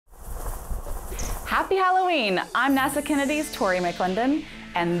Happy Halloween! I'm NASA Kennedy's Tori McClendon,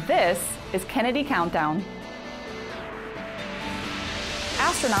 and this is Kennedy Countdown.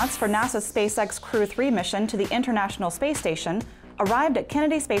 Astronauts for NASA's SpaceX Crew 3 mission to the International Space Station arrived at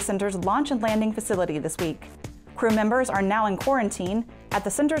Kennedy Space Center's launch and landing facility this week. Crew members are now in quarantine at the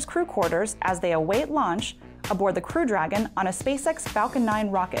center's crew quarters as they await launch aboard the Crew Dragon on a SpaceX Falcon 9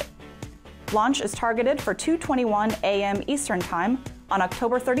 rocket. Launch is targeted for 2:21 a.m. Eastern Time on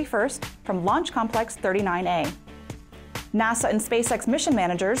October 31st from Launch Complex 39A. NASA and SpaceX mission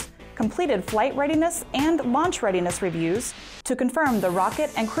managers completed flight readiness and launch readiness reviews to confirm the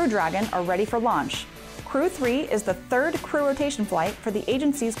rocket and Crew Dragon are ready for launch. Crew 3 is the third crew rotation flight for the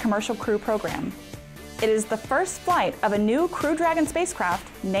agency's Commercial Crew program. It is the first flight of a new Crew Dragon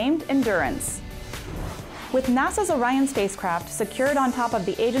spacecraft named Endurance. With NASA's Orion spacecraft secured on top of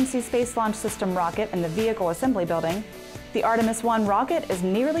the agency's Space Launch System rocket in the Vehicle Assembly Building, the Artemis I rocket is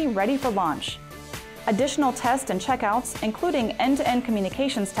nearly ready for launch. Additional tests and checkouts, including end-to-end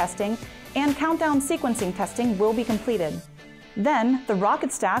communications testing and countdown sequencing testing, will be completed. Then, the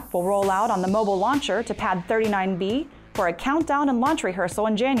rocket stack will roll out on the mobile launcher to Pad 39B for a countdown and launch rehearsal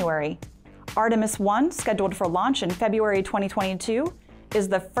in January. Artemis I, scheduled for launch in February 2022, is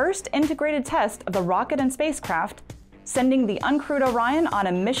the first integrated test of the rocket and spacecraft, sending the uncrewed Orion on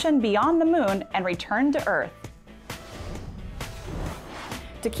a mission beyond the Moon and return to Earth.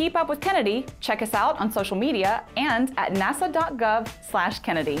 To keep up with Kennedy, check us out on social media and at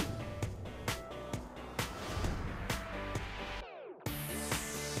nasa.gov/Kennedy.